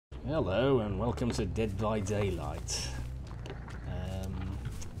Hello and welcome to Dead by Daylight.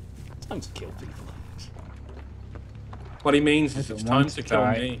 Time to kill people. What he means is it's time to kill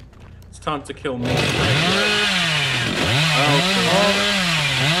me. It's time to kill me.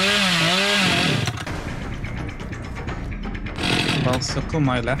 Well, suckle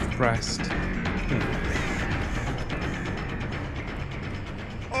my left breast.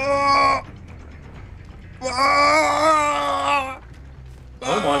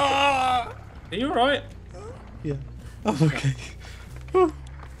 Oh my God. Are you alright? Yeah. I'm okay.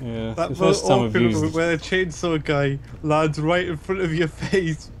 Yeah, That first time I've used where a chainsaw guy lands right in front of your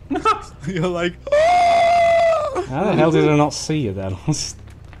face. You're like, How the hell did I not see you then? it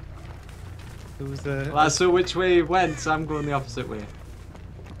was a. Well, so which way you went, so I'm going the opposite way.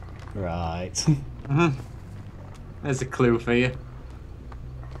 Right. There's a clue for you.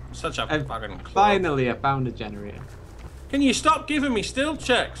 Such a And fucking club. finally, I found a generator. Can you stop giving me still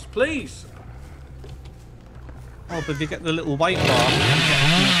checks, please? Oh, but if you get the little white bar, you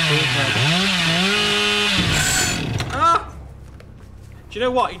Ah! Do you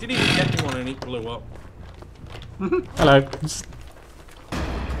know what? He didn't even get me one and he blew up. Hello.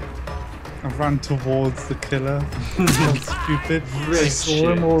 I ran towards the killer. That's stupid. I Rich saw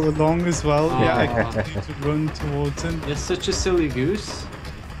shit. him all along as well. Oh. Yeah, I continued to run towards him. You're such a silly goose.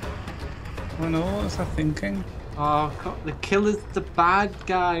 I know, what was I thinking? Oh, the killer's the bad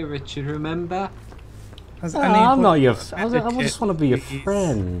guy, Richard, remember? Has I'm not anybody your. got a I medikit, just want to be your please?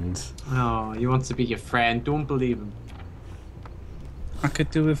 friend. Oh, he wants to be your friend. Don't believe him. I could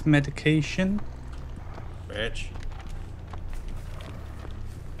do with medication. Bitch.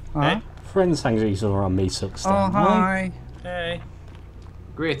 Huh? Hey. Friends hang each other on meetups. Oh, don't they? hi. Hey.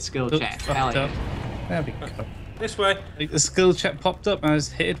 Great skill Look, check. fucked Hell yeah. up. There we go. This way. Like the skill check popped up and I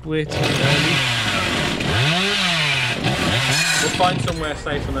was hit it way too early. We'll find somewhere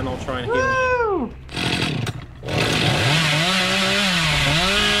safe and then I'll try and heal you. Woo!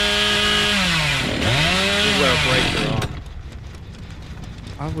 We'll wear a breaker on.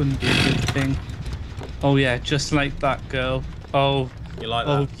 That wouldn't be a good thing. Oh yeah, just like that girl. Oh, You like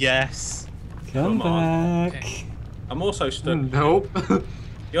oh that? yes. Come Come on. back. Okay. I'm also stuck. Nope.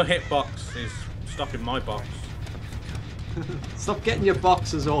 Your hitbox is stopping my box. Stop getting your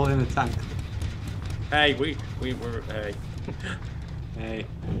boxes all in a tank. Hey, we were. Hey. Hey.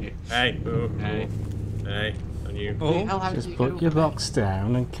 Hey. Ooh. Hey. Hey. And you. Oh, How Just put your box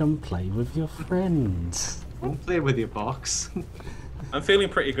down and come play with your friends. Don't play with your box. I'm feeling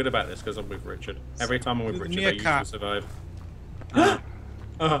pretty good about this because I'm with Richard. Every time I'm with With Richard, I usually meerkat. survive. I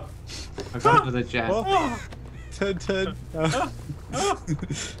got another jet. oh. Turn.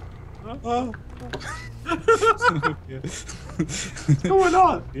 Oh. What's going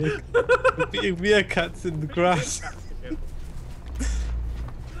on? Beating meerkats in the grass.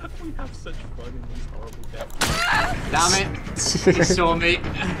 We have such fun in these horrible deaths. Damn it. He saw me.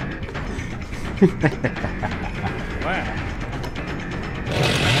 Wow.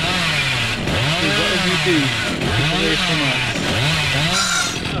 Whatever you do, keep away from us.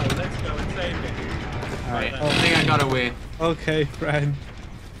 No, let's go and save it. Right, I think I got away. Okay, friend.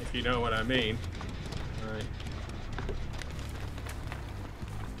 If you know what I mean. Right.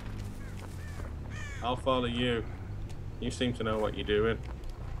 I'll follow you. You seem to know what you're doing.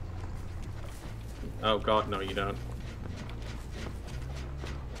 Oh God, no, you don't.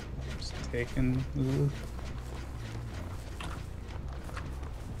 Just taking. Ooh.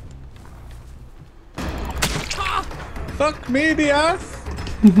 Fuck me, the ass!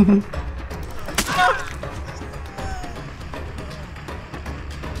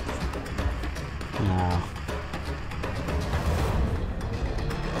 No.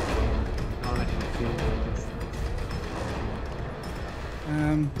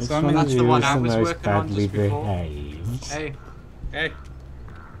 Which So I one mean, of that's you the one is I the was most working on badly just before. behaved? Hey. Hey,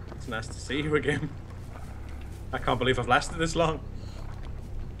 it's nice to see you again. I can't believe I've lasted this long.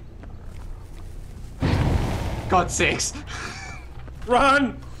 God's sakes.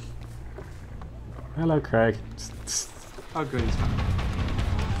 Run! Hello, Craig. Oh, good. He's fine.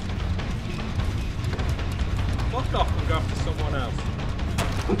 Fuck off and go after someone else.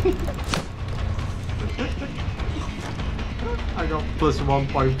 I got +1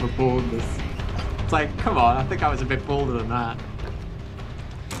 point for boldness. It's like, come on, I think I was a bit bolder than that.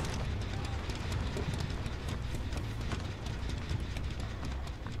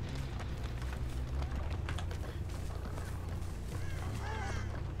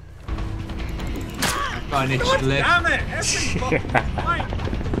 I got an itch to live. Damn it! Every fucking time!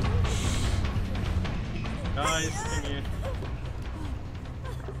 Guys, can you...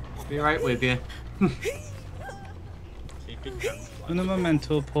 Be right with you. Keep fucking camouflage. Un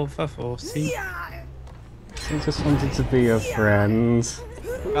momento, por favor, sí. I just wanted to be a friend.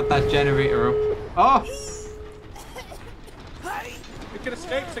 Got that generator up. Oh! We can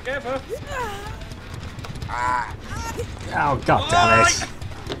escape together. Oh, god damn it.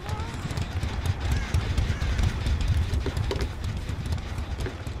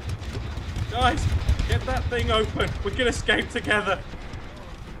 Guys, get that thing open. We can escape together.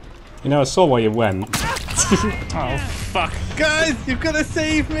 You know, I saw where you went. Oh fuck! Guys, you've got to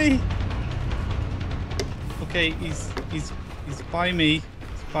save me. Okay, he's by me. He's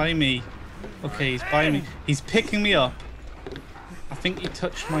by me. Okay, he's by me. He's picking me up. I think he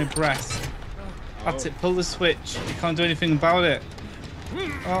touched my breast. That's it. Pull the switch. You can't do anything about it.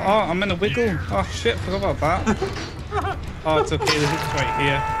 Oh, I'm in a wiggle. Oh shit! Forgot about that. Oh, it's okay. The hook's right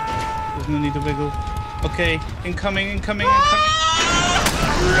here. There's no need to wiggle. Okay, incoming, incoming, incoming. Run!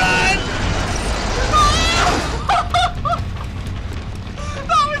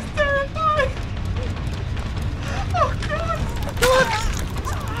 That was terrifying! Oh god!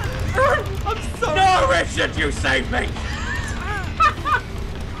 I'm sorry! No, Richard, you saved me!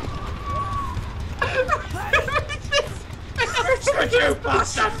 Richard, you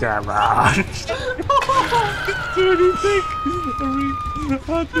bastard! Come on. Do anything.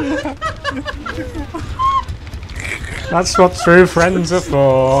 That's what true friends are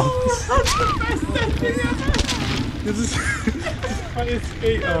for. This is my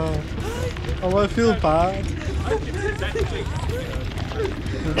escape. Oh, I feel bad.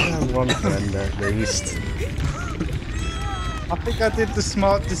 One friend at least. I think I did the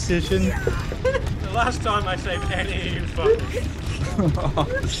smart decision. The last time I saved any of you fuckers.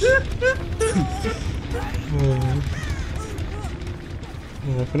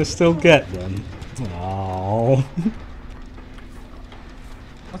 I'm gonna still get them. Oh.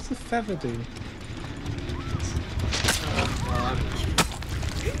 What's the feather do?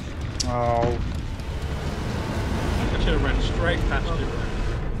 Oh. I should have ran straight past you.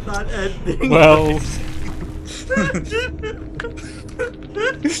 That ending. Well,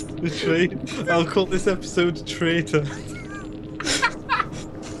 I'll call this episode Traitor.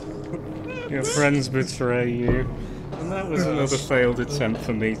 your friends betray you. And that was another failed attempt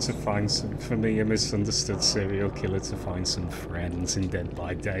for me to find a misunderstood serial killer, to find some friends in Dead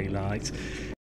by Daylight.